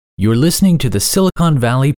You're listening to the Silicon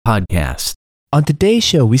Valley Podcast. On today's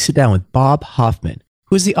show, we sit down with Bob Hoffman,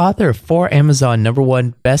 who is the author of 4 Amazon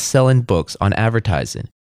 #1 best-selling books on advertising.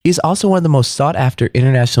 He is also one of the most sought-after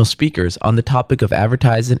international speakers on the topic of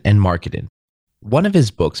advertising and marketing. One of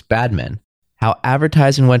his books, Bad Men: How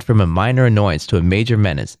Advertising Went from a Minor Annoyance to a Major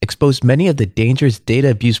Menace, exposed many of the dangerous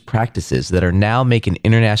data abuse practices that are now making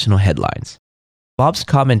international headlines. Bob's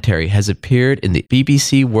commentary has appeared in the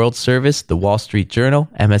BBC World Service, The Wall Street Journal,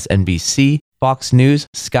 MSNBC, Fox News,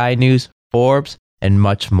 Sky News, Forbes, and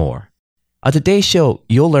much more. On today's show,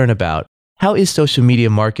 you'll learn about how is social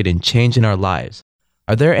media marketing changing our lives?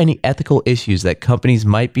 Are there any ethical issues that companies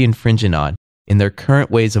might be infringing on in their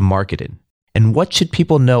current ways of marketing? And what should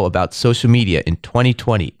people know about social media in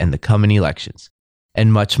 2020 and the coming elections?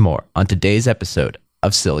 And much more on today's episode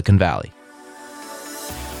of Silicon Valley.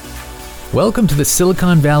 Welcome to the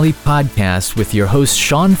Silicon Valley Podcast with your host,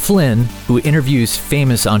 Sean Flynn, who interviews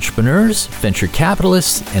famous entrepreneurs, venture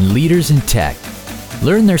capitalists, and leaders in tech.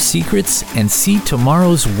 Learn their secrets and see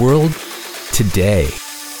tomorrow's world today.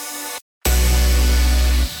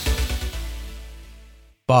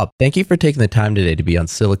 Bob, thank you for taking the time today to be on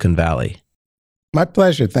Silicon Valley. My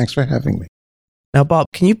pleasure. Thanks for having me. Now, Bob,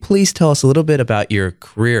 can you please tell us a little bit about your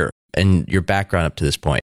career and your background up to this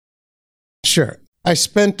point? Sure. I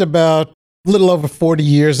spent about a little over 40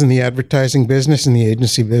 years in the advertising business, in the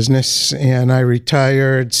agency business, and I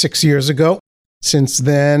retired 6 years ago. Since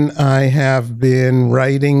then, I have been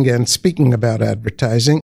writing and speaking about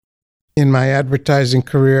advertising. In my advertising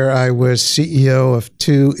career, I was CEO of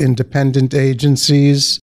 2 independent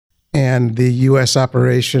agencies and the U.S.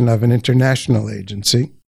 operation of an international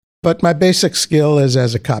agency. But my basic skill is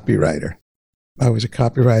as a copywriter. I was a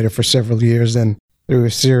copywriter for several years, and through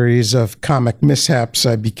a series of comic mishaps,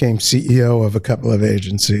 I became CEO of a couple of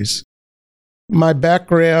agencies. My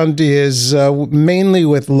background is mainly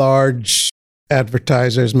with large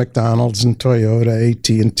advertisers, McDonald's and Toyota,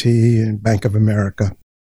 AT&T, and Bank of America.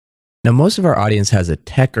 Now, most of our audience has a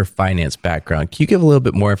tech or finance background. Can you give a little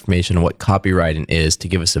bit more information on what copywriting is to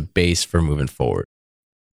give us a base for moving forward?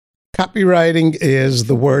 Copywriting is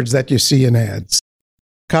the words that you see in ads.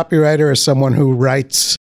 Copywriter is someone who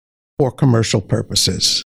writes for commercial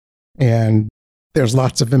purposes. And there's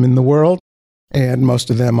lots of them in the world, and most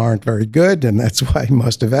of them aren't very good, and that's why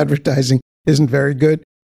most of advertising isn't very good.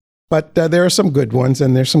 But there are some good ones,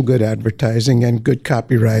 and there's some good advertising, and good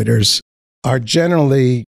copywriters are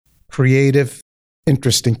generally creative,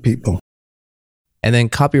 interesting people. And then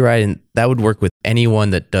copywriting, that would work with anyone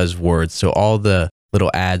that does words. So all the little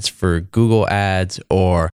ads for Google ads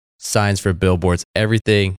or signs for billboards,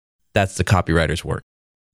 everything, that's the copywriter's work.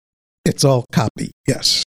 It's all copy,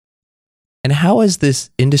 yes. And how has this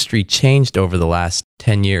industry changed over the last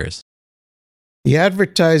 10 years? The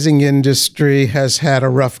advertising industry has had a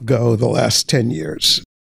rough go the last 10 years.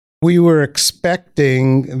 We were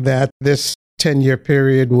expecting that this 10-year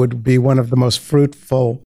period would be one of the most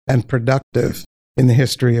fruitful and productive in the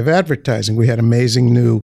history of advertising. We had amazing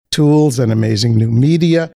new tools and amazing new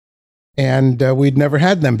media, and we'd never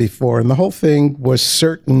had them before. And the whole thing was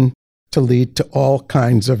certain to lead to all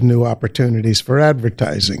kinds of new opportunities for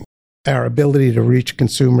advertising. Our ability to reach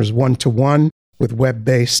consumers one-to-one with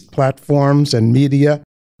web-based platforms and media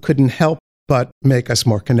couldn't help but make us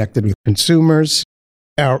more connected with consumers.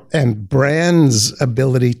 And brands'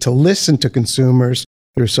 ability to listen to consumers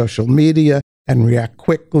through social media and react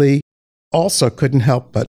quickly also couldn't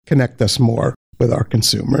help but connect us more with our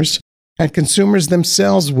consumers. And consumers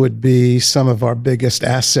themselves would be some of our biggest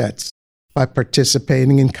assets by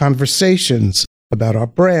participating in conversations about our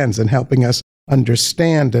brands and helping us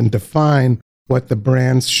understand and define what the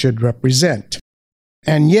brands should represent.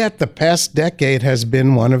 And yet, the past decade has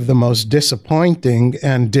been one of the most disappointing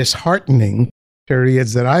and disheartening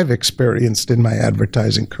periods that I've experienced in my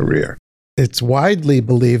advertising career. It's widely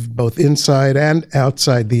believed, both inside and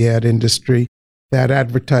outside the ad industry, that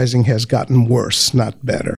advertising has gotten worse, not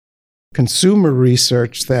better. Consumer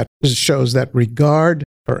research that shows that regard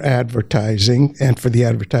for advertising and for the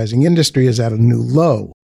advertising industry is at a new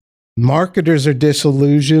low. Marketers are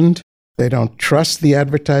disillusioned. They don't trust the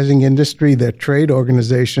advertising industry. Their trade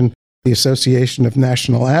organization, the Association of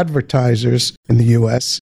National Advertisers in the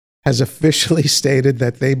U.S., has officially stated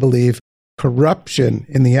that they believe corruption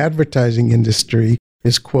in the advertising industry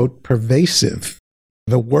is, quote, pervasive.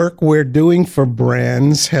 The work we're doing for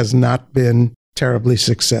brands has not been terribly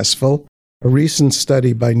successful. A recent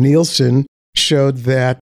study by Nielsen showed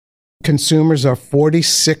that consumers are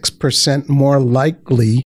 46% more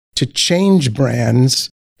likely to change brands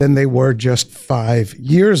than they were just 5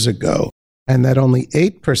 years ago, and that only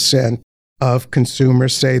 8% of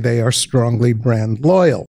consumers say they are strongly brand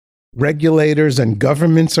loyal. Regulators and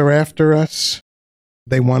governments are after us.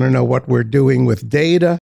 They want to know what we're doing with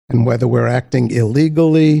data and whether we're acting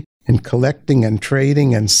illegally in collecting and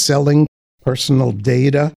trading and selling personal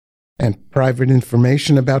data and private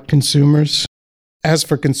information about consumers. As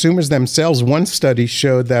for consumers themselves, one study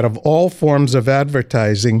showed that of all forms of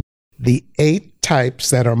advertising, the 8 types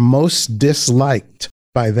that are most disliked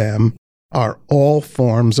by them are all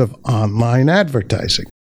forms of online advertising.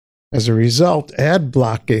 As a result, ad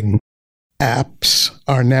blocking apps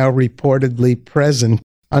are now reportedly present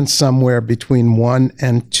on somewhere between 1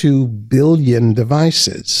 and 2 billion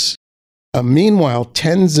devices. Meanwhile,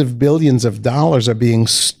 tens of billions of dollars are being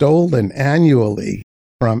stolen annually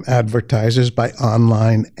from advertisers by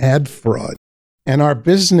online ad fraud. And our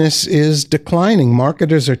business is declining.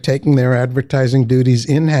 Marketers are taking their advertising duties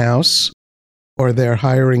in-house, or they're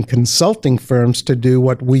hiring consulting firms to do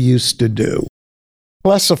what we used to do.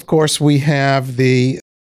 Plus, of course, we have the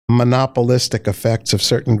monopolistic effects of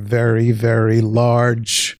certain very, very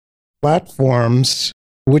large platforms,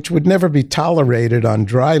 which would never be tolerated on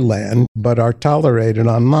dry land, but are tolerated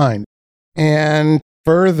online. And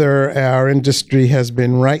further, our industry has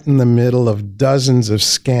been right in the middle of dozens of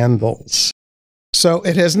scandals. So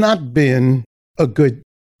it has not been a good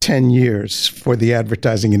 10 years for the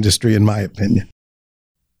advertising industry, in my opinion.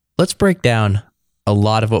 Let's break down a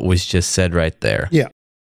lot of what was just said right there. Yeah.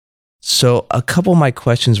 So a couple of my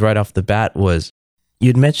questions right off the bat was,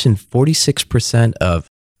 you'd mentioned 46% of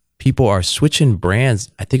people are switching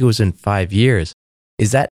brands. I think it was in 5 years.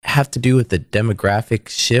 Does that have to do with the demographic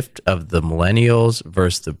shift of the millennials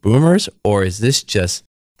versus the boomers? Or is this just,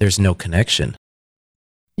 there's no connection?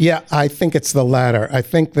 Yeah, I think it's the latter. I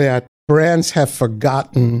think that brands have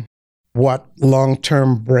forgotten what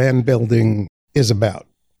long-term brand building is about.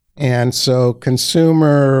 And so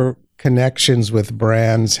consumer connections with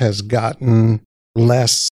brands has gotten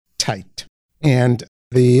less tight. And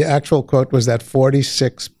the actual quote was that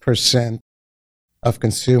 46% of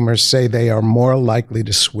consumers say they are more likely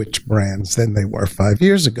to switch brands than they were 5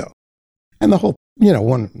 years ago. And the whole,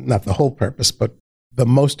 not the whole purpose, but the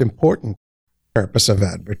most important purpose of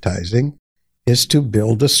advertising is to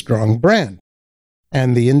build a strong brand.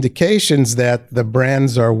 And the indications that the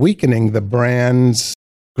brands are weakening, the brand's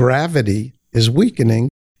gravity is weakening,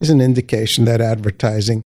 is an indication that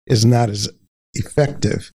advertising is not as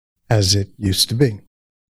effective as it used to be.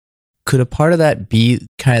 Could a part of that be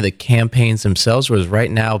kind of the campaigns themselves? Whereas right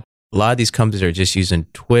now, a lot of these companies are just using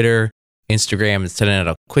Twitter, Instagram, and sending out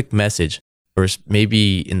a quick message. Versus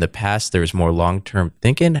maybe in the past, there was more long-term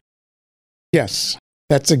thinking. Yes,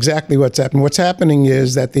 that's exactly what's happening. What's happening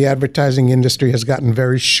is that the advertising industry has gotten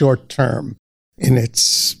very short-term in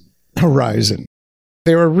its horizon.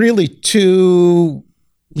 There are really 2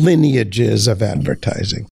 lineages of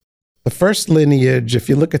advertising. The first lineage, if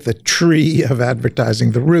you look at the tree of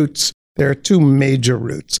advertising, the roots, there are 2 major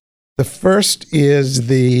roots. The first is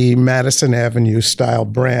the Madison Avenue style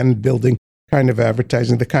brand building kind of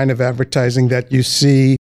advertising, the kind of advertising that you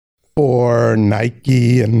see for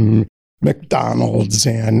Nike and McDonald's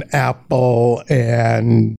and Apple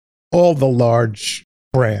and all the large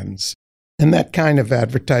brands. And that kind of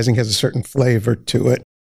advertising has a certain flavor to it.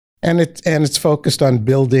 And it's focused on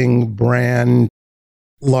building brand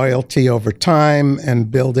loyalty over time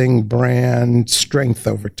and building brand strength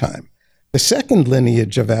over time. The second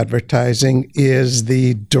lineage of advertising is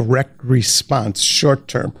the direct response,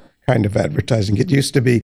 short-term kind of advertising. It used to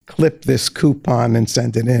be clip this coupon and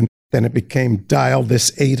send it in. Then it became dial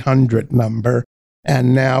this 800 number.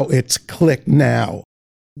 And now it's click now.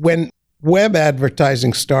 When web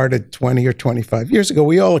advertising started 20 or 25 years ago,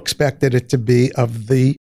 we all expected it to be of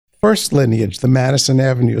the first lineage, the Madison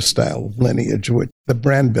Avenue style lineage, with the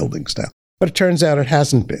brand building style. But it turns out it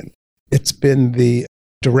hasn't been. It's been the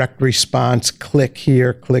direct response, click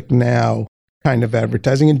here, click now kind of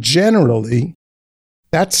advertising. And generally,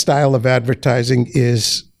 that style of advertising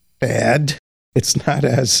is bad. It's not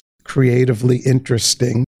as creatively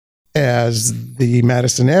interesting as the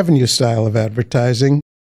Madison Avenue style of advertising.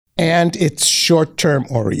 And it's short-term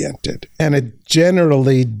oriented. And it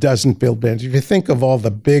generally doesn't build brands. If you think of all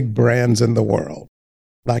the big brands in the world,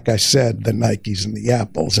 like I said, the Nikes and the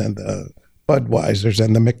Apples and the Budweisers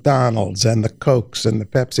and the McDonald's and the Cokes and the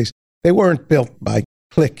Pepsis, they weren't built by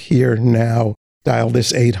click here now, dial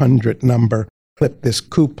this 800 number, clip this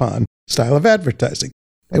coupon style of advertising.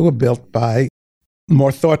 They were built by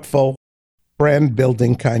more thoughtful,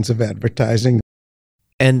 brand-building kinds of advertising.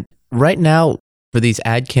 And right now, for these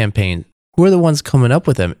ad campaigns, who are the ones coming up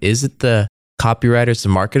with them? Is it the copywriters, the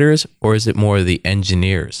marketers, or is it more the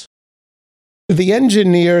engineers? The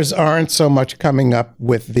engineers aren't so much coming up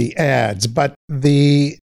with the ads, but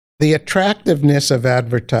the the attractiveness of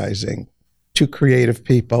advertising to creative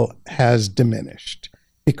people has diminished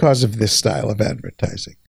because of this style of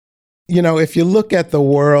advertising. You know, if you look at the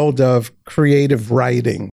world of creative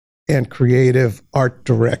writing and creative art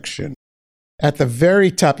direction, at the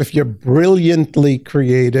very top, if you're brilliantly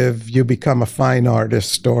creative, you become a fine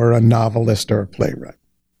artist or a novelist or a playwright.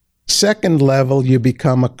 Second level, you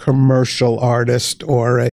become a commercial artist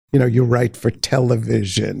or you write for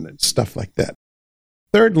television and stuff like that.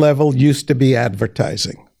 Third level used to be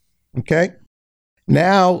advertising. Okay?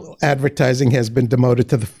 Now, advertising has been demoted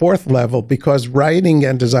to the fourth level because writing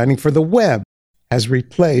and designing for the web has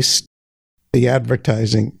replaced the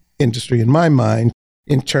advertising industry, in my mind,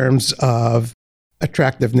 in terms of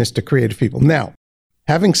attractiveness to creative people. Now,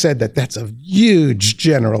 having said that, that's a huge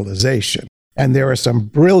generalization. And there are some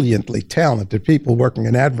brilliantly talented people working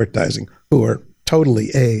in advertising who are totally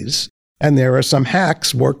A's. And there are some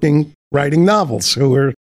hacks writing novels who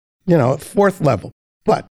are, at fourth level.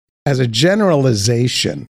 But as a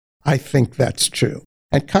generalization, I think that's true.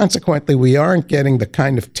 And consequently, we aren't getting the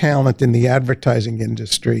kind of talent in the advertising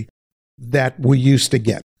industry that we used to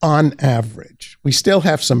get on average. We still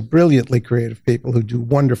have some brilliantly creative people who do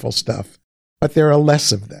wonderful stuff, but there are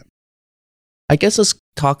less of them. I guess let's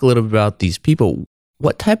talk a little bit about these people.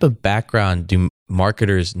 What type of background do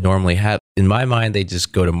marketers normally have? In my mind, they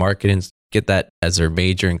just go to marketing, get that as their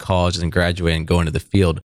major in college, and graduate and go into the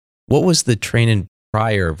field. What was the training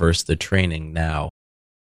prior versus the training now?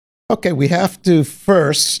 Okay, we have to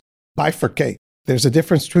first bifurcate. There's a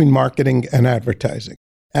difference between marketing and advertising.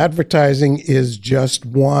 Advertising is just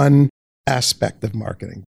one aspect of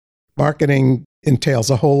marketing. Marketing entails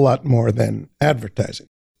a whole lot more than advertising.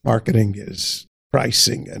 Marketing is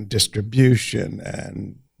pricing and distribution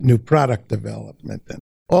and new product development and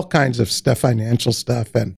all kinds of stuff, financial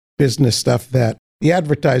stuff and business stuff that the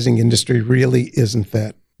advertising industry really isn't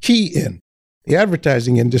that key in. The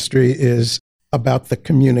advertising industry is about the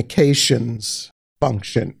communications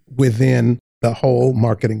function within the whole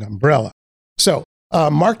marketing umbrella. So,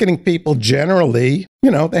 marketing people generally, they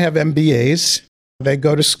have MBAs. They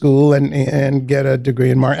go to school and get a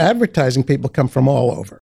degree in marketing. Advertising people come from all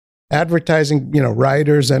over. Advertising,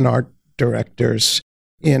 writers and art directors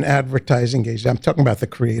in advertising agencies, I'm talking about the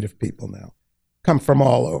creative people now, come from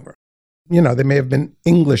all over. They may have been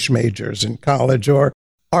English majors in college or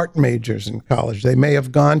art majors in college. They may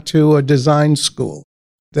have gone to a design school.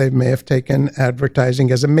 They may have taken advertising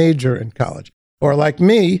as a major in college. Or like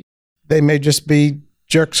me, they may just be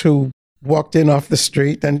jerks who walked in off the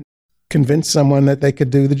street and convinced someone that they could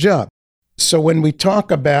do the job. So when we talk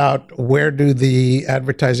about where do the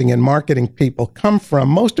advertising and marketing people come from,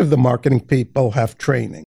 most of the marketing people have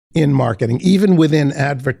training in marketing. Even within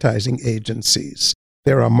advertising agencies,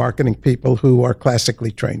 there are marketing people who are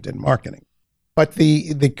classically trained in marketing. But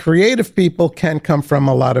the creative people can come from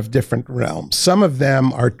a lot of different realms. Some of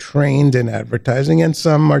them are trained in advertising, and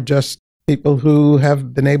some are just people who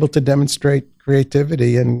have been able to demonstrate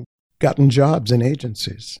creativity and gotten jobs in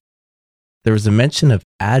agencies. There was a mention of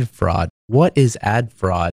ad fraud. What is ad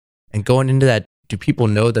fraud? And going into that, do people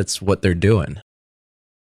know that's what they're doing?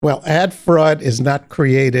 Well, ad fraud is not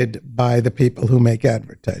created by the people who make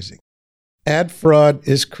advertising. Ad fraud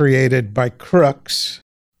is created by crooks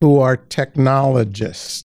who are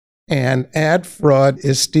technologists. And ad fraud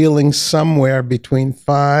is stealing somewhere between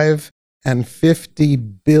 $5 and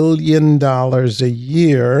 $50 billion a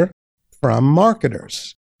year from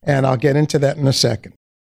marketers. And I'll get into that in a second.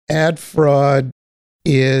 Ad fraud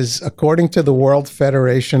is, according to the World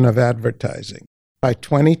Federation of Advertising, by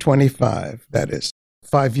 2025, that is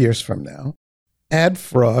 5 years from now, ad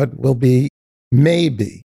fraud will be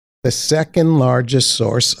maybe the second largest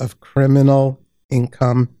source of criminal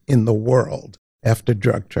income in the world after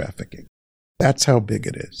drug trafficking. That's how big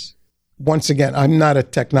it is. Once again, I'm not a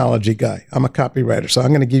technology guy. I'm a copywriter, so I'm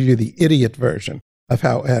going to give you the idiot version of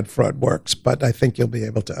how ad fraud works, but I think you'll be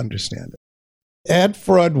able to understand it. Ad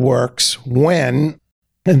fraud works when,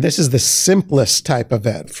 and this is the simplest type of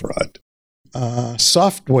ad fraud,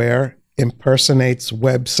 software impersonates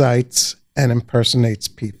websites and impersonates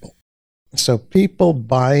people. So people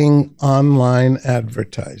buying online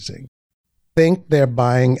advertising think they're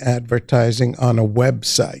buying advertising on a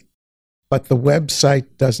website, but the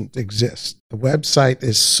website doesn't exist. The website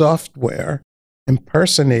is software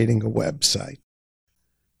impersonating a website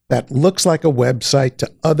that looks like a website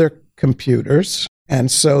to other computers. And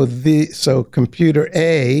so computer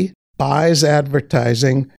A buys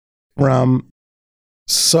advertising from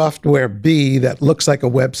software B that looks like a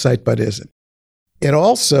website but isn't. It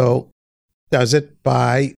also does it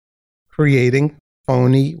by creating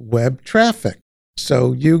phony web traffic.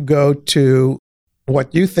 So you go to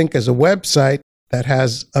what you think is a website that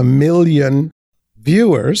has 1 million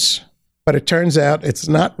viewers, but it turns out it's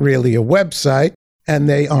not really a website and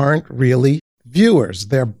they aren't really viewers.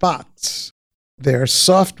 They're bots. They're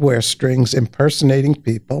software strings impersonating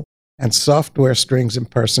people and software strings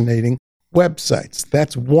impersonating websites.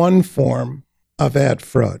 That's one form of ad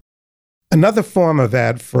fraud. Another form of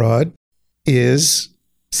ad fraud is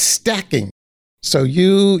stacking. So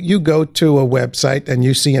you go to a website and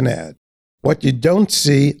you see an ad. What you don't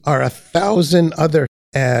see are 1,000 other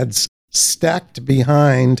ads stacked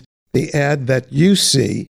behind the ad that you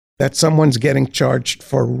see that someone's getting charged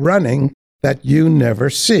for running that you never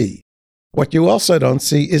see. What you also don't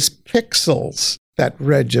see is pixels that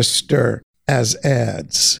register as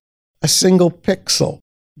ads. A single pixel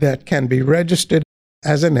that can be registered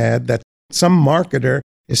as an ad that some marketer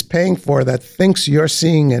is paying for that thinks you're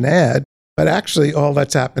seeing an ad, but actually all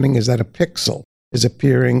that's happening is that a pixel is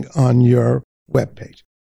appearing on your webpage.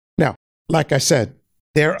 Now, like I said,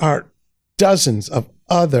 there are dozens of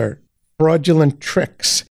other fraudulent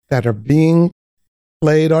tricks that are being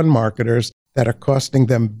played on marketers that are costing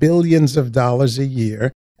them billions of dollars a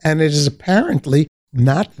year, and it is apparently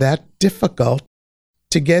not that difficult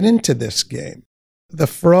to get into this game. The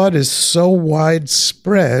fraud is so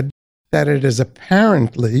widespread that it is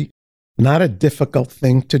apparently not a difficult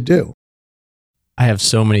thing to do. I have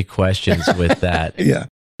so many questions with that. Yeah.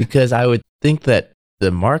 Because I would think that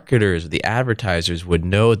the marketers, the advertisers would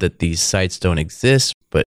know that these sites don't exist,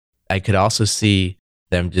 but I could also see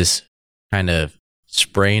them just kind of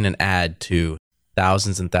spraying an ad to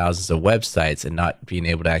thousands and thousands of websites and not being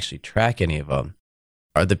able to actually track any of them.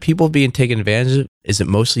 Are the people being taken advantage of? Is it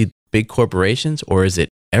mostly big corporations or is it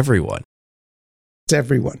everyone? It's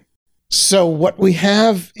everyone. So what we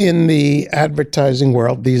have in the advertising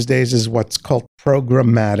world these days is what's called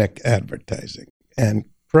programmatic advertising. And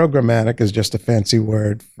programmatic is just a fancy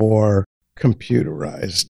word for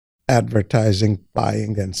computerized advertising,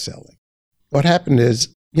 buying and selling. What happened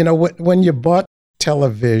is, when you bought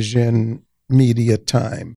television media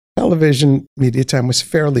time was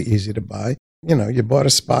fairly easy to buy. You bought a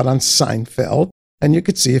spot on Seinfeld and you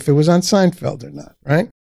could see if it was on Seinfeld or not, right?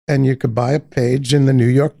 And you could buy a page in the New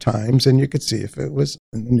York Times and you could see if it was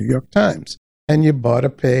in the New York Times. And you bought a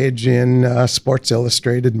page in Sports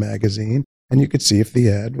Illustrated magazine and you could see if the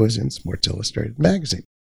ad was in Sports Illustrated magazine.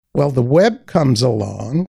 Well, the web comes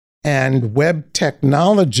along and web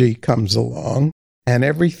technology comes along and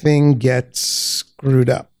everything gets screwed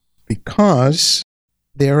up because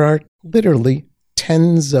there are literally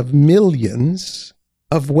tens of millions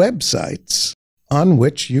of websites on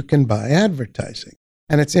which you can buy advertising.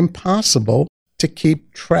 And it's impossible to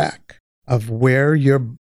keep track of whether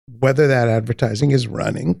that advertising is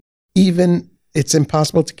running. Even it's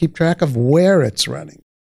impossible to keep track of where it's running.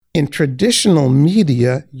 In traditional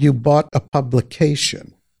media, you bought a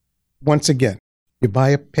publication. Once again, you buy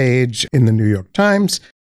a page in the New York Times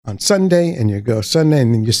on Sunday, and you go Sunday,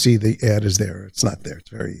 and then you see the ad is there. It's not there. It's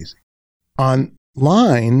very easy.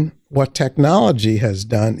 Online, what technology has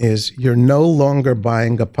done is you're no longer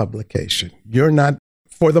buying a publication. You're not,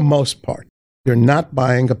 for the most part, you're not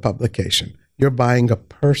buying a publication. You're buying a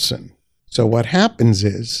person. So what happens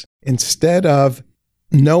is, instead of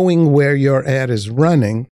knowing where your ad is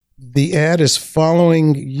running, the ad is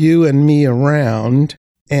following you and me around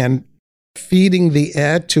and feeding the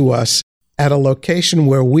ad to us at a location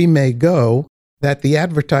where we may go that the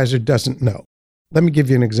advertiser doesn't know. Let me give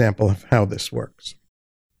you an example of how this works.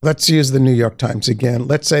 Let's use the New York Times again.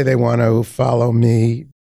 Let's say they want to follow me.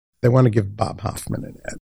 They want to give Bob Hoffman an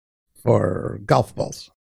ad for golf balls.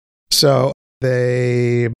 So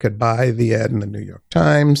they could buy the ad in the New York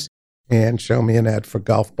Times and show me an ad for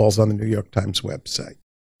golf balls on the New York Times website.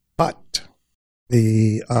 But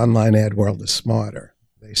the online ad world is smarter.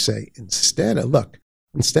 They say, instead of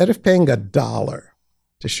paying $1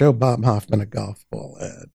 to show Bob Hoffman a golf ball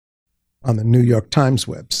ad on the New York Times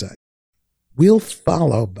website, we'll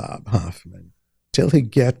follow Bob Hoffman till he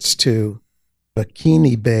gets to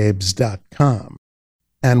bikinibabes.com,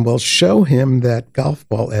 and we'll show him that golf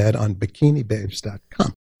ball ad on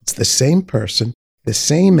bikinibabes.com. It's the same person, the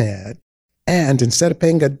same ad, and instead of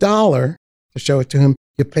paying $1 to show it to him,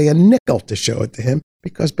 you pay a nickel to show it to him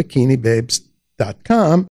because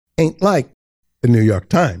bikinibabes.com ain't like the New York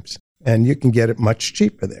Times, and you can get it much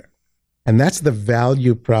cheaper there. And that's the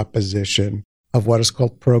value proposition of what is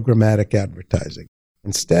called programmatic advertising.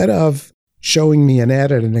 Instead of showing me an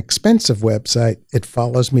ad at an expensive website, it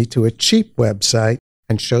follows me to a cheap website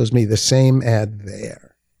and shows me the same ad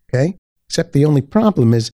there. Okay? Except the only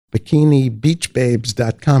problem is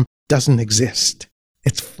bikinibeachbabes.com doesn't exist.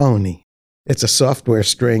 It's phony. It's a software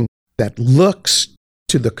string that looks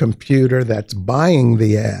to the computer that's buying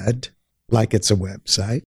the ad like it's a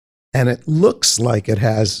website, and it looks like it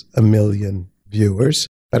has 1 million viewers,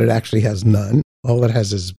 but it actually has none. All it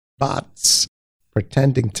has is bots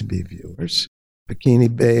pretending to be viewers.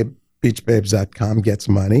 Bikini Babe, beachbabes.com gets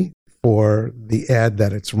money for the ad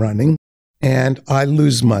that it's running, and I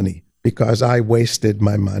lose money because I wasted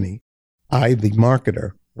my money. I, the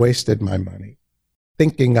marketer, wasted my money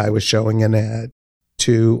thinking I was showing an ad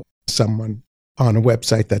to someone on a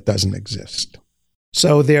website that doesn't exist.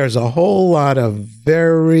 So there's a whole lot of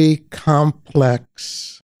very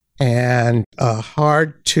complex and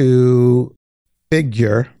hard to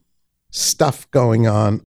figure stuff going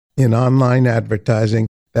on in online advertising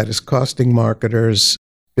that is costing marketers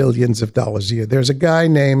billions of dollars a year. There's a guy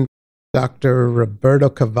named Dr. Roberto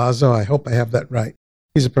Cavazzo. I hope I have that right.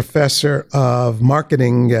 He's a professor of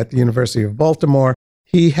marketing at the University of Baltimore.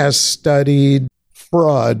 He has studied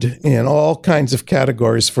fraud in all kinds of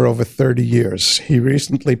categories for over 30 years. He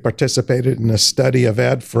recently participated in a study of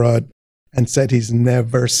ad fraud and said he's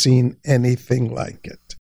never seen anything like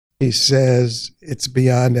it. He says it's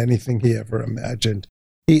beyond anything he ever imagined.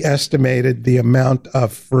 He estimated the amount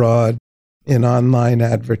of fraud in online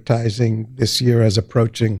advertising this year as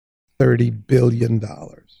approaching $30 billion.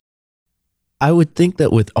 I would think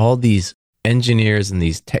that with all these engineers and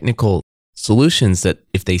these technical solutions, that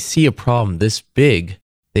if they see a problem this big,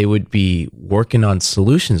 they would be working on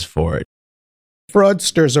solutions for it.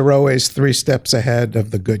 Fraudsters are always 3 steps ahead of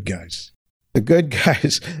the good guys. The good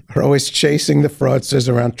guys are always chasing the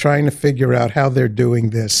fraudsters around, trying to figure out how they're doing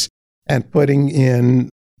this and putting in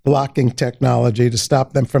blocking technology to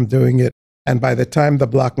stop them from doing it. And by the time the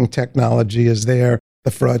blocking technology is there,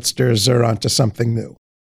 the fraudsters are onto something new.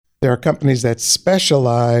 There are companies that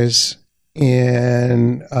specialize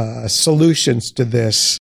in solutions to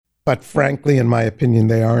this, but frankly, in my opinion,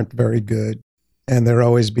 they aren't very good, and they're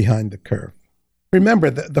always behind the curve. Remember,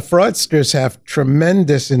 the fraudsters have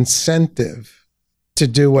tremendous incentive to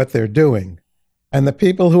do what they're doing, and the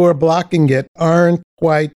people who are blocking it aren't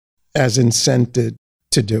quite as incented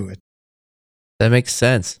to do it. That makes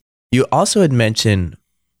sense. You also had mentioned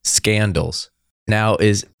scandals. Now,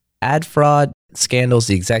 is ad fraud scandals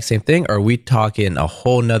the exact same thing, or are we talking a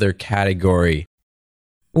whole nother category?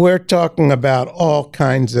 We're talking about all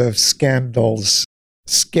kinds of scandals.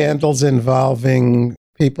 Scandals involving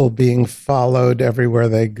people being followed everywhere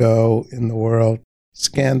they go in the world.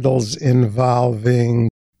 Scandals involving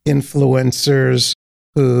influencers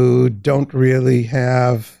who don't really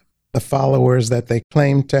have the followers that they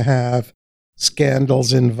claim to have.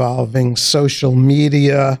 Scandals involving social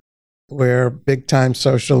media, where big-time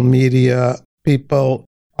social media people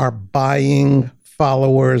are buying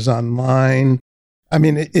followers online. I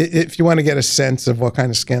mean, if you want to get a sense of what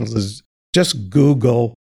kind of scandals is, just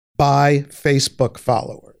Google buy Facebook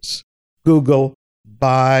followers. Google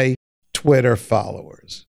buy Twitter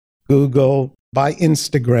followers. Google buy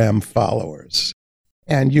Instagram followers.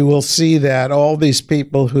 And you will see that all these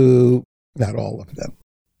people who, not all of them,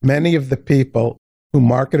 many of the people who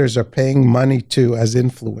marketers are paying money to as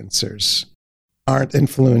influencers aren't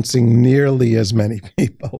influencing nearly as many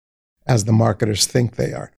people as the marketers think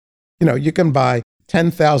they are. You know, you can buy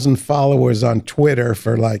 10,000 followers on Twitter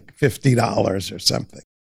for like $50 or something.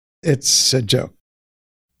 It's a joke.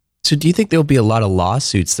 So do you think there'll be a lot of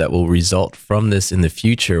lawsuits that will result from this in the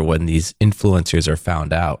future when these influencers are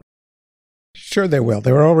found out? Sure there will.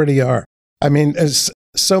 There already are. I mean, as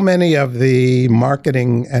so many of the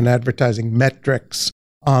marketing and advertising metrics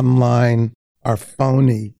online are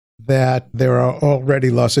phony that there are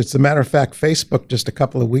already lawsuits. As a matter of fact, Facebook just a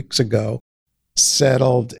couple of weeks ago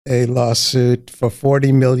settled a lawsuit for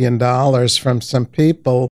 $40 million from some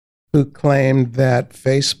people who claimed that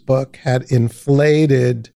Facebook had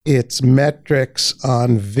inflated its metrics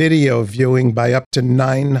on video viewing by up to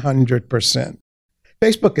 900%.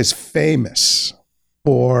 Facebook is famous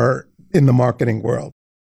in the marketing world.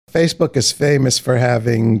 Facebook is famous for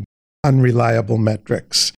having unreliable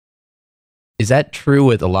metrics. Is that true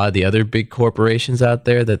with a lot of the other big corporations out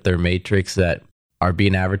there, that their metrics that are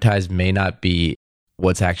being advertised may not be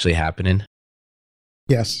what's actually happening?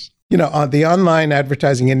 Yes. You know, the online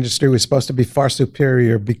advertising industry was supposed to be far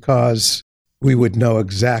superior because we would know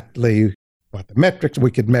exactly what the metrics,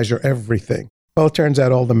 we could measure everything. Well, it turns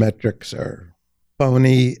out all the metrics are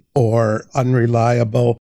phony or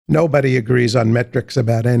unreliable. Nobody agrees on metrics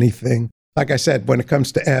about anything. Like I said, when it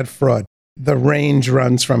comes to ad fraud, the range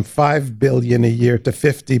runs from 5 billion a year to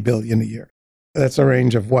 50 billion a year. That's a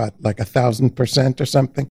range of what, like 1,000% or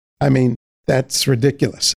something? I mean, that's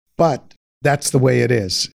ridiculous. But that's the way it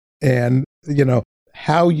is. And, you know,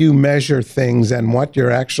 how you measure things and what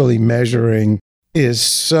you're actually measuring is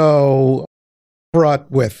so fraught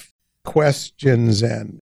with questions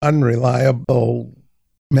and unreliable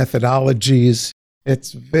methodologies.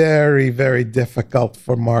 It's very, very difficult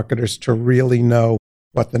for marketers to really know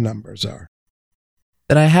what the numbers are.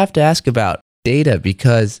 Then I have to ask about data,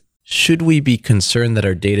 because should we be concerned that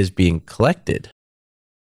our data is being collected?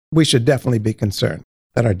 We should definitely be concerned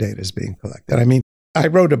that our data is being collected. I mean, I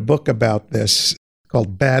wrote a book about this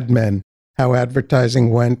called Bad Men, How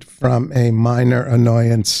Advertising Went from a Minor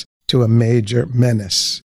Annoyance to a Major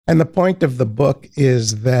Menace. And the point of the book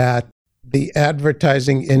is that the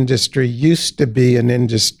advertising industry used to be an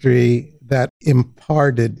industry that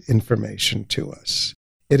imparted information to us.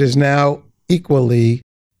 It is now equally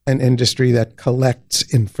an industry that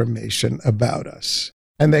collects information about us.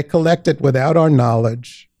 And they collect it without our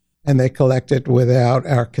knowledge, and they collect it without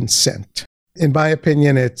our consent. In my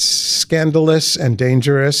opinion, it's scandalous and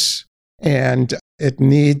dangerous, and it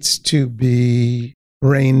needs to be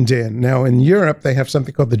reined in. Now, in Europe, they have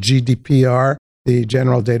something called the GDPR, the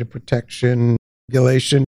General Data Protection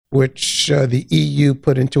Regulation, which the EU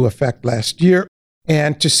put into effect last year.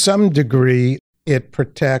 And to some degree, it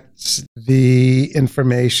protects the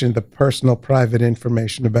information, the personal, private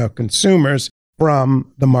information about consumers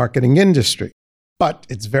from the marketing industry. But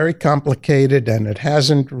it's very complicated, and it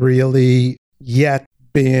hasn't really yet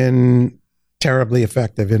been terribly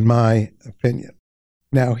effective, in my opinion.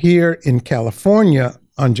 Now, here in California,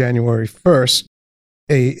 on January 1st,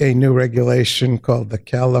 a new regulation called the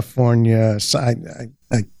California,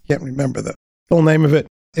 I can't remember the full name of it,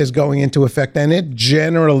 is going into effect. And it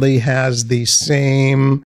generally has the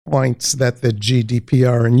same points that the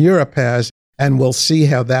GDPR in Europe has. And we'll see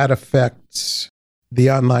how that affects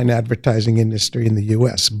the online advertising industry in the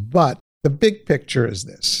US. But the big picture is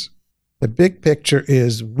this. The big picture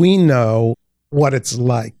is we know what it's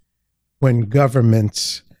like when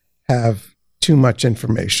governments have too much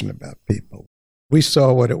information about people. We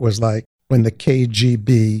saw what it was like when the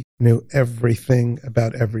KGB knew everything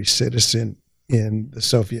about every citizen in the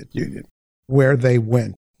Soviet Union, where they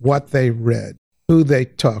went, what they read, who they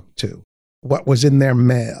talked to, what was in their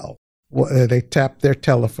mail. They tapped their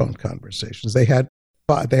telephone conversations. They had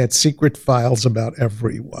secret files about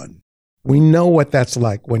everyone. We know what that's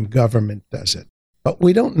like when government does it, but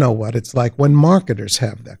we don't know what it's like when marketers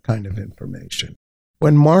have that kind of information.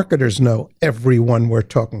 When marketers know everyone we're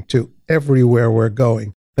talking to, everywhere we're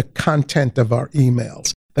going, the content of our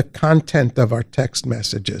emails, the content of our text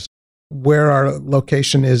messages, where our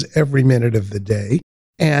location is every minute of the day,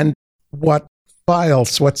 and what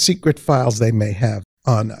secret files they may have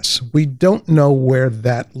on us. We don't know where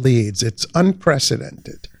that leads. It's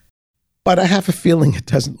unprecedented. But I have a feeling it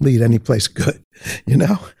doesn't lead anyplace good, you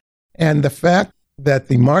know? And the fact that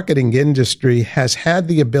the marketing industry has had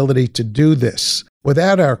the ability to do this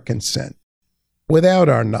without our consent, without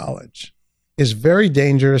our knowledge, is very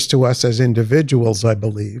dangerous to us as individuals, I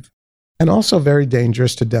believe, and also very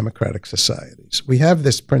dangerous to democratic societies. We have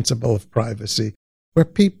this principle of privacy where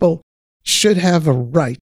people should have a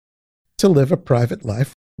right to live a private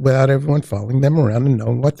life without everyone following them around and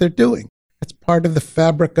knowing what they're doing. It's part of the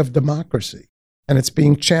fabric of democracy, and it's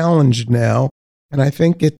being challenged now, and I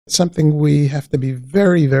think it's something we have to be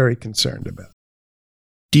very, very concerned about.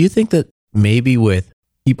 Do you think that maybe with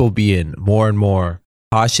people being more and more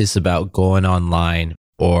cautious about going online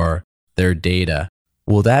or their data,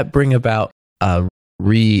 will that bring about a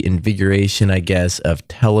reinvigoration, I guess, of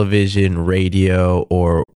television, radio,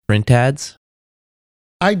 or print ads?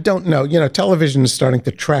 I don't know. You know, television is starting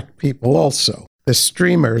to track people also. The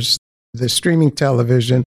streaming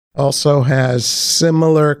television also has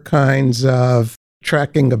similar kinds of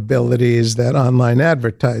tracking abilities that online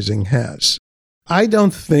advertising has. I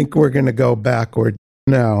don't think we're going to go backward.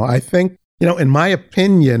 No, I think, in my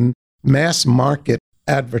opinion, mass market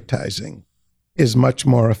advertising is much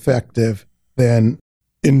more effective than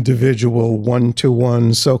individual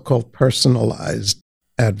one-to-one so-called personalized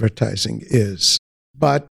advertising is.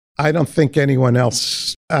 But I don't think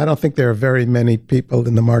there are very many people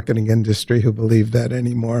in the marketing industry who believe that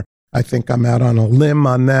anymore. I think I'm out on a limb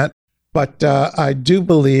on that. But I do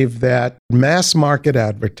believe that mass market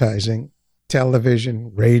advertising,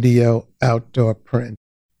 television, radio, outdoor print,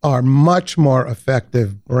 are much more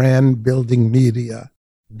effective brand building media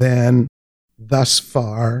than thus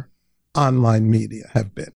far online media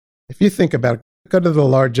have been. If you think about it, go to the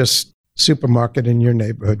largest supermarket in your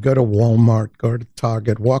neighborhood, go to Walmart, go to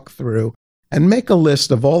Target, walk through, and make a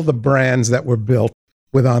list of all the brands that were built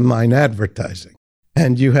with online advertising.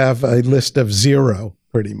 And you have a list of 0,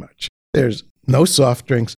 pretty much. There's no soft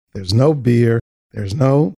drinks, there's no beer, there's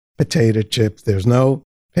no potato chips, there's no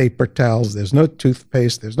paper towels, there's no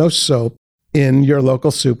toothpaste, there's no soap. in your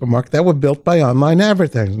local supermarket that were built by online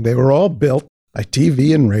advertising. They were all built by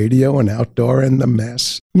TV and radio and outdoor and the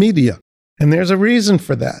mass media. And there's a reason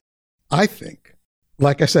for that. I think,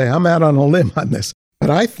 like I say, I'm out on a limb on this, but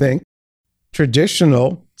I think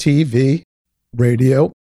traditional TV,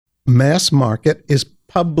 radio, mass market is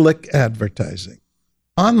public advertising.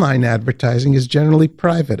 Online advertising is generally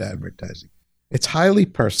private advertising. It's highly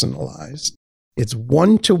personalized. It's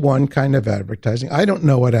one-to-one kind of advertising. I don't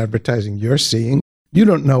know what advertising you're seeing. You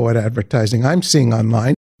don't know what advertising I'm seeing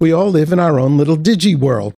online. We all live in our own little digi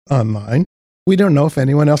world online. We don't know if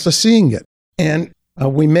anyone else is seeing it. And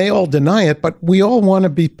we may all deny it, but we all want to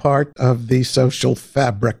be part of the social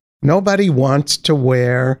fabric. Nobody wants to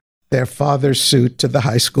wear their father's suit to the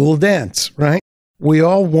high school dance, right? We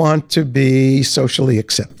all want to be socially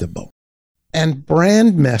acceptable. And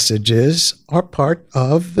brand messages are part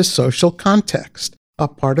of the social context, are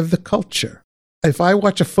part of the culture. If I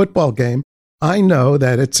watch a football game, I know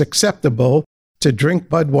that it's acceptable to drink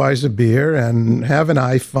Budweiser beer and have an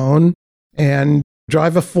iPhone and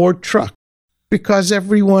drive a Ford truck because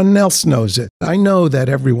everyone else knows it. I know that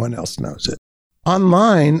everyone else knows it.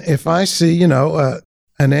 Online, if I see,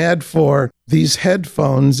 an ad for these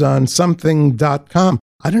headphones on something.com,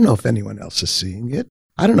 I don't know if anyone else is seeing it.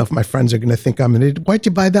 I don't know if my friends are going to think I'm an idiot. Why'd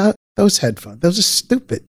you buy those headphones? Those are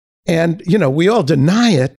stupid. And, we all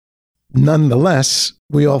deny it. Nonetheless,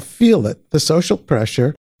 we all feel it, the social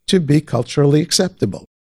pressure to be culturally acceptable.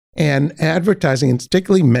 And advertising, and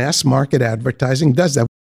particularly mass market advertising, does that.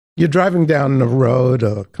 You're driving down a road,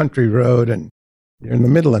 a country road, and you're in the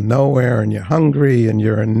middle of nowhere, and you're hungry, and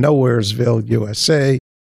you're in Nowheresville, USA,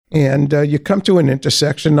 and you come to an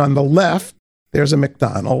intersection. On the left, there's a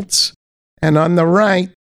McDonald's, and on the right,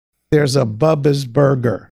 there's a Bubba's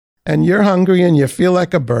Burger. And you're hungry and you feel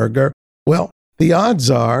like a burger. Well, the odds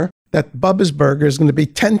are that Bubba's Burger is going to be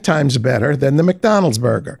 10 times better than the McDonald's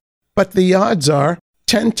burger. But the odds are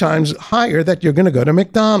 10 times higher that you're going to go to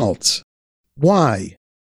McDonald's. Why?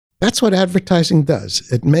 That's what advertising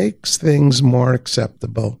does. It makes things more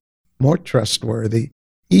acceptable, more trustworthy,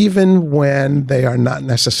 even when they are not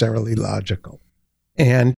necessarily logical.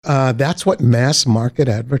 And that's what mass market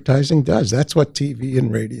advertising does. That's what TV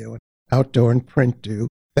and radio and outdoor and print do,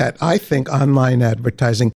 that I think online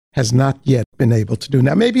advertising has not yet been able to do.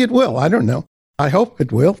 Now, maybe it will. I don't know. I hope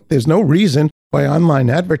it will. There's no reason why online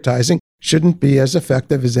advertising shouldn't be as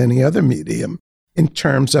effective as any other medium in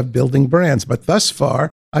terms of building brands. But thus far,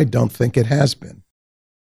 I don't think it has been.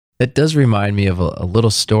 That does remind me of a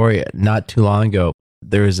little story. Not too long ago,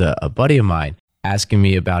 there was a buddy of mine asking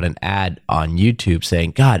me about an ad on YouTube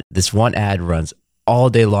saying, God, this one ad runs all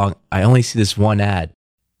day long. I only see this one ad.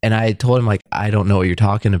 And I told him, I don't know what you're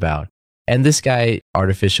talking about. And this guy,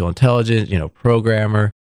 artificial intelligence, programmer,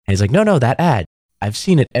 and he's like, no, that ad, I've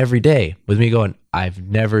seen it every day. With me going, I've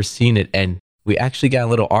never seen it. And we actually got a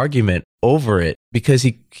little argument over it because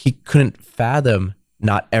he couldn't fathom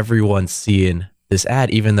not everyone seeing this ad,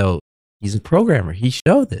 even though he's a programmer. He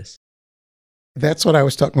showed this. That's what I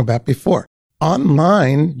was talking about before.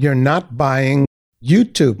 Online, you're not buying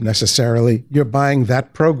YouTube necessarily. You're buying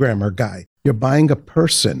that programmer guy. You're buying a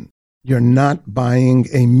person. You're not buying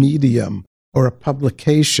a medium or a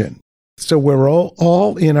publication. So we're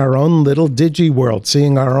all in our own little digi world,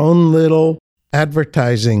 seeing our own little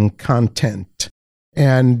advertising content.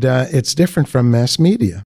 And it's different from mass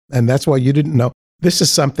media. And that's why you didn't know. This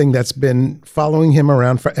is something that's been following him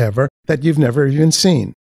around forever that you've never even seen.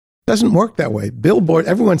 It doesn't work that way. Billboard,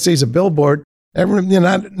 everyone sees a billboard.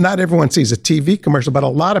 Not everyone sees a TV commercial, but a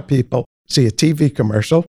lot of people see a TV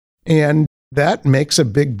commercial. And that makes a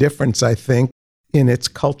big difference, I think, in its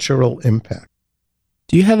cultural impact.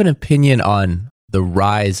 Do you have an opinion on the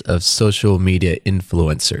rise of social media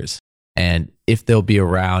influencers and if they'll be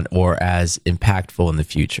around or as impactful in the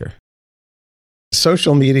future?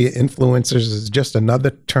 Social media influencers is just another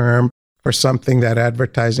term for something that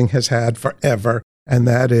advertising has had forever, and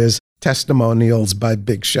that is testimonials by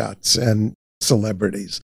big shots and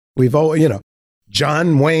celebrities. We've all,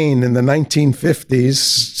 John Wayne in the 1950s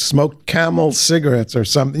smoked Camel cigarettes or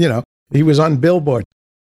something, he was on billboard.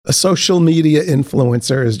 A social media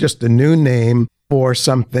influencer is just a new name for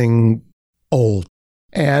something old.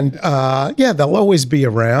 And they'll always be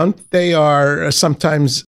around. They are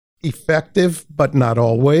sometimes effective, but not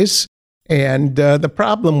always. And the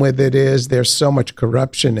problem with it is there's so much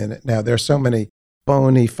corruption in it now. There's so many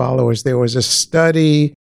phony followers. There was a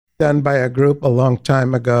study done by a group a long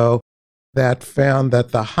time ago that found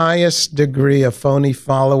that the highest degree of phony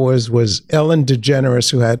followers was Ellen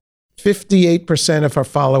DeGeneres, who had 58% of her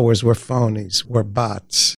followers were phonies, were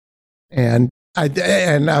bots. And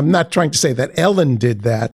I'm not trying to say that Ellen did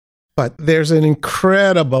that, But there's an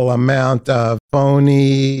incredible amount of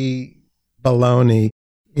phony baloney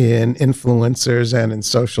in influencers and in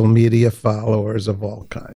social media followers of all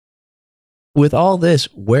kinds. With all this,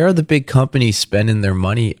 where are the big companies spending their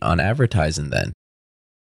money on advertising then?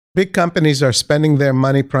 Big companies are spending their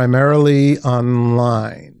money primarily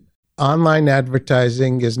online. Online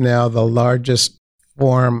advertising is now the largest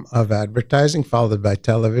form of advertising, followed by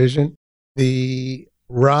television. The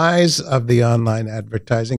rise of the online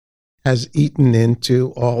advertising has eaten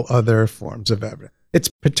into all other forms of advertising. It's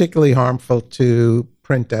particularly harmful to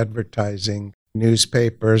print advertising,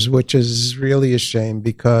 newspapers, which is really a shame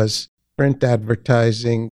because print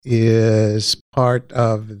advertising is part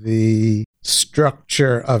of the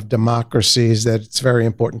structure of democracies that it's very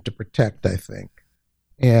important to protect, I think.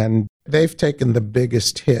 And they've taken the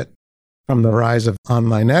biggest hit from the rise of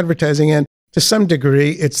online advertising. And to some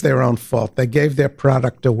degree, it's their own fault. They gave their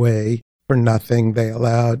product away for nothing. They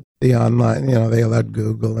allowed the online, they allowed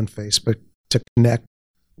Google and Facebook to connect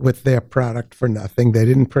with their product for nothing. They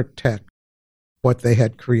didn't protect what they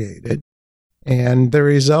had created. And the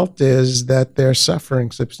result is that they're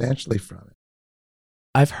suffering substantially from it.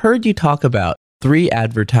 I've heard you talk about 3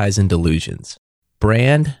 advertising delusions: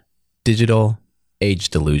 brand, digital, age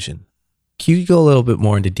delusion. Can you go a little bit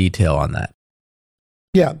more into detail on that?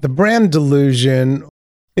 Yeah, the brand delusion,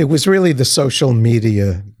 it was really the social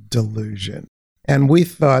media delusion. And we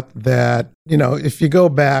thought that, if you go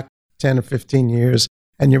back 10 or 15 years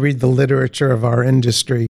and you read the literature of our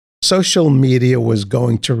industry, social media was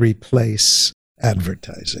going to replace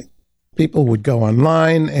advertising. People would go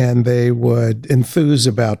online and they would enthuse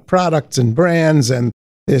about products and brands, and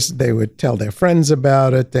they would tell their friends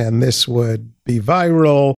about it, and this would be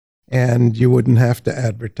viral, and you wouldn't have to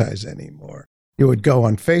advertise anymore. You would go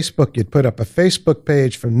on Facebook, you'd put up a Facebook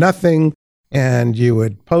page for nothing, and you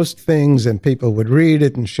would post things, and people would read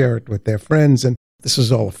it and share it with their friends, and this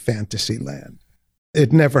is all fantasy land.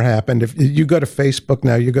 It never happened. If you go to Facebook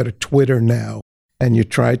now, you go to Twitter now, and you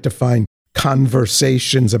try to find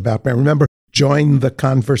conversations about brands. Remember, join the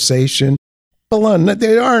conversation.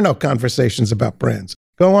 There are no conversations about brands.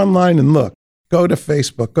 Go online and look. Go to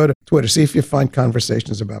Facebook, go to Twitter, see if you find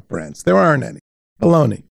conversations about brands. There aren't any.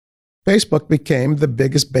 Baloney. Facebook became the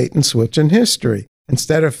biggest bait and switch in history.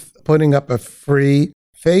 Instead of putting up a free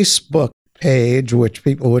Facebook page, which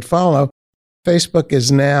people would follow, Facebook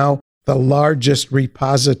is now the largest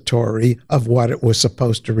repository of what it was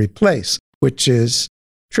supposed to replace, which is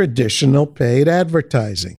traditional paid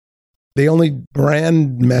advertising. The only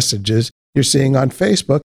brand messages you're seeing on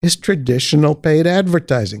Facebook is traditional paid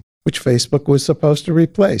advertising, which Facebook was supposed to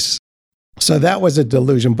replace. So that was a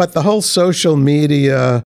delusion. But the whole social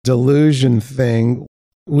media delusion thing,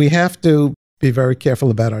 we have to be very careful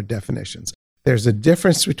about our definitions. There's a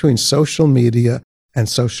difference between social media and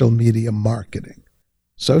social media marketing.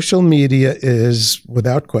 Social media is,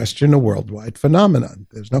 without question, a worldwide phenomenon.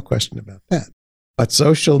 There's no question about that. But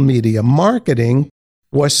social media marketing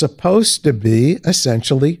was supposed to be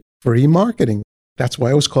essentially free marketing. That's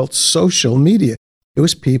why it was called social media. It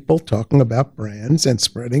was people talking about brands and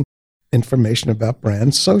spreading information about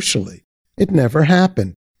brands socially. It never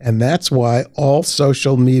happened. And that's why all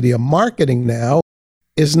social media marketing now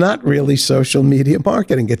is not really social media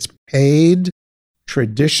marketing. It's paid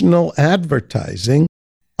traditional advertising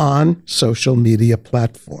on social media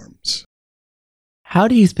platforms. How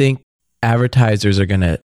do you think advertisers are going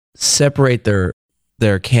to separate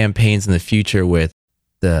their campaigns in the future with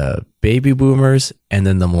the baby boomers and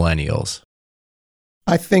then the millennials?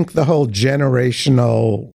 I think the whole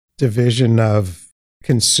generational division of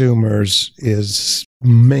consumers is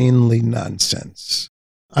mainly nonsense.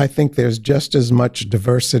 I think there's just as much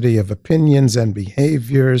diversity of opinions and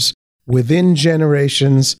behaviors within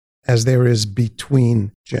generations as there is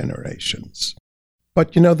between generations.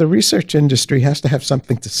 But, the research industry has to have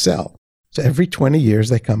something to sell. So every 20 years,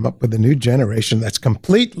 they come up with a new generation that's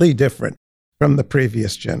completely different from the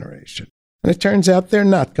previous generation. And it turns out they're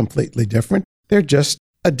not completely different. They're just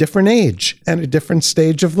a different age and a different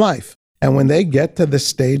stage of life. And when they get to the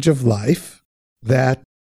stage of life that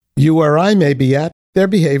you or I may be at, their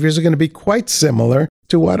behaviors are going to be quite similar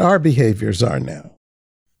to what our behaviors are now.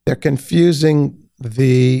 They're confusing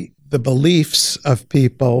the beliefs of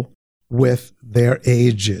people with their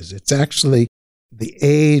ages. It's actually the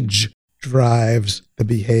age drives the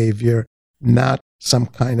behavior, not some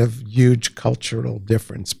kind of huge cultural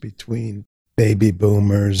difference between baby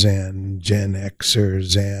boomers and Gen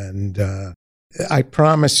Xers. And I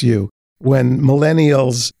promise you, when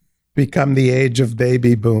millennials become the age of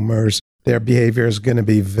baby boomers, their behavior is going to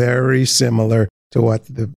be very similar to what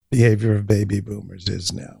the behavior of baby boomers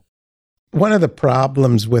is now. One of the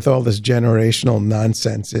problems with all this generational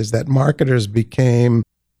nonsense is that marketers became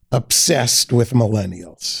obsessed with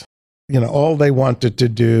millennials. All they wanted to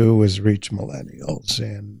do was reach millennials,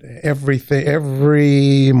 and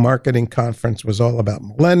every marketing conference was all about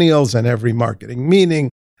millennials, and every marketing meeting,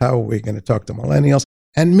 how are we going to talk to millennials?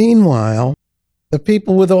 And meanwhile, the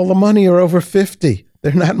people with all the money are over 50.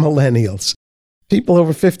 They're not millennials. People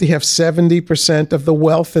over 50 have 70% of the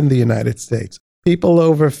wealth in the United States. People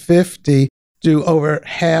over 50 do over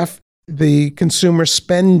half the consumer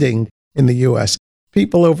spending in the U.S.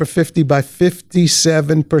 People over 50 buy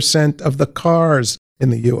 57% of the cars in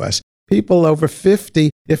the U.S. People over 50,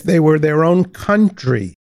 if they were their own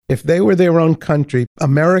country,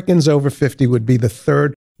 Americans over 50 would be the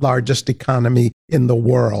third largest economy in the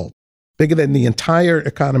world, bigger than the entire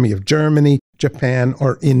economy of Germany, Japan,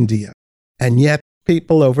 or India. And yet,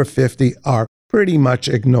 people over 50 are pretty much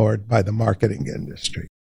ignored by the marketing industry.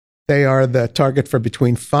 They are the target for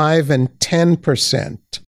between 5 and 10%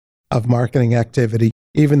 of marketing activity,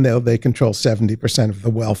 even though they control 70% of the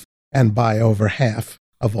wealth and buy over half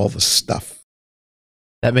of all the stuff.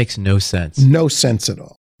 That makes no sense. No sense at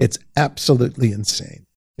all. It's absolutely insane.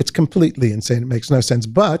 It's completely insane. It makes no sense.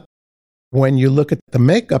 But when you look at the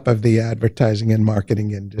makeup of the advertising and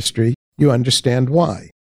marketing industry, you understand why.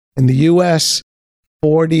 In the U.S.,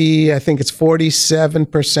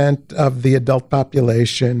 47% of the adult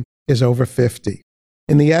population is over 50.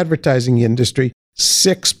 In the advertising industry,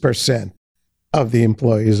 6% of the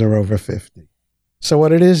employees are over 50. So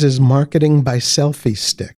what it is marketing by selfie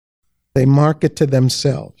stick. They market to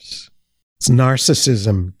themselves. It's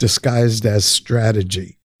narcissism disguised as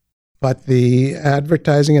strategy. But the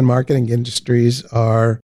advertising and marketing industries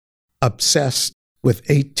are obsessed with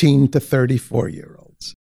 18 to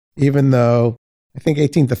 34-year-olds, even though I think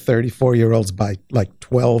 18 to 34-year-olds buy like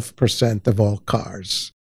 12% of all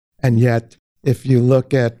cars. And yet, if you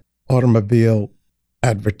look at automobile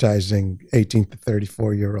advertising, 18 to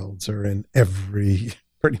 34-year-olds are in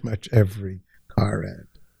pretty much every car ad.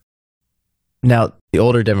 Now, the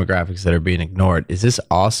older demographics that are being ignored, is this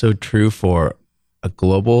also true for a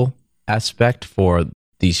global aspect for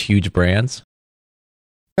these huge brands?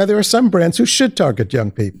 Now, there are some brands who should target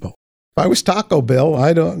young people. If I was Taco Bell,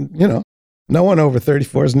 no one over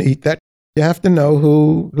 34 is going to eat that. You have to know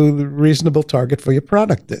who the reasonable target for your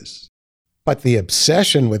product is. But the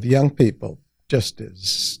obsession with young people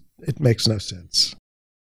it makes no sense.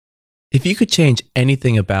 If you could change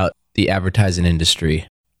anything about the advertising industry,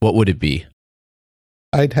 what would it be?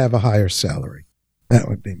 I'd have a higher salary. That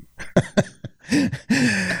would be.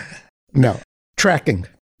 No. Tracking.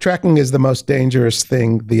 Tracking is the most dangerous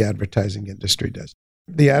thing the advertising industry does.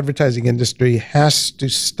 The advertising industry has to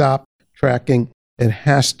stop tracking. It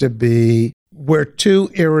has to be, we're too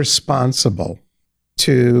irresponsible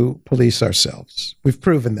to police ourselves. We've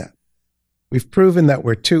proven that. We've proven that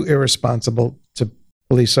we're too irresponsible to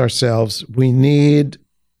police ourselves. We need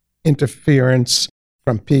interference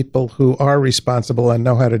from people who are responsible and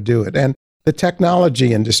know how to do it. And the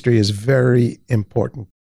technology industry is very important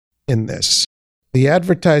in this. The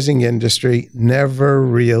advertising industry never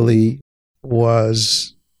really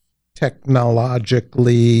was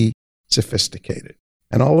technologically sophisticated.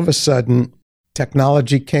 And all of a sudden,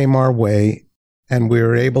 technology came our way, and we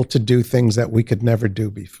were able to do things that we could never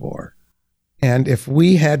do before. And if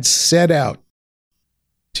we had set out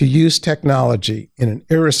to use technology in an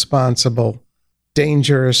irresponsible,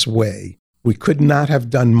 dangerous way, we could not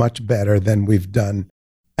have done much better than we've done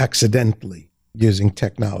accidentally using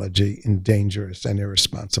technology in dangerous and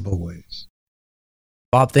irresponsible ways.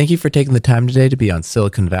 Bob, thank you for taking the time today to be on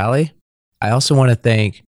Silicon Valley. I also want to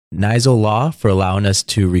thank Nigel Law for allowing us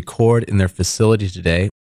to record in their facility today.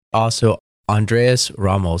 Also, Andreas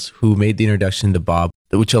Ramos, who made the introduction to Bob,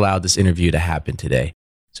 which allowed this interview to happen today.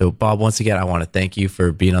 So, Bob, once again, I want to thank you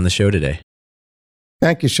for being on the show today.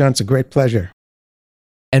 Thank you, Sean. It's a great pleasure.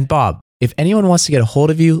 And Bob, if anyone wants to get a hold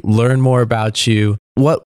of you, learn more about you,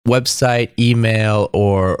 what website, email,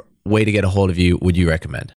 or way to get a hold of you would you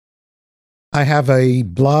recommend? I have a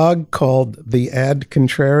blog called The Ad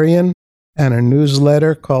Contrarian and a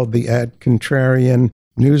newsletter called The Ad Contrarian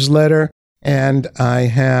Newsletter. And I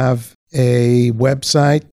have a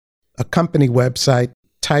website, a company website,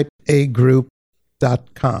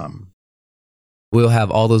 typeagroup.com. We'll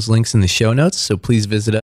have all those links in the show notes, so please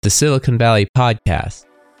visit the Silicon Valley Podcast.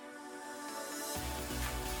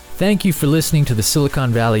 Thank you for listening to the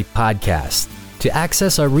Silicon Valley Podcast. To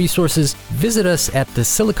access our resources, visit us at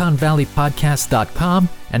thesiliconvalleypodcast.com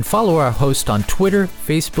and follow our host on Twitter,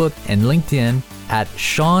 Facebook, and LinkedIn at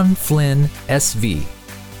Sean Flynn SV.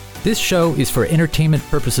 This show is for entertainment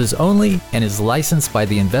purposes only and is licensed by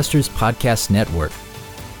the Investors Podcast Network.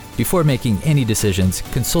 Before making any decisions,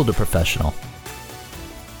 consult a professional.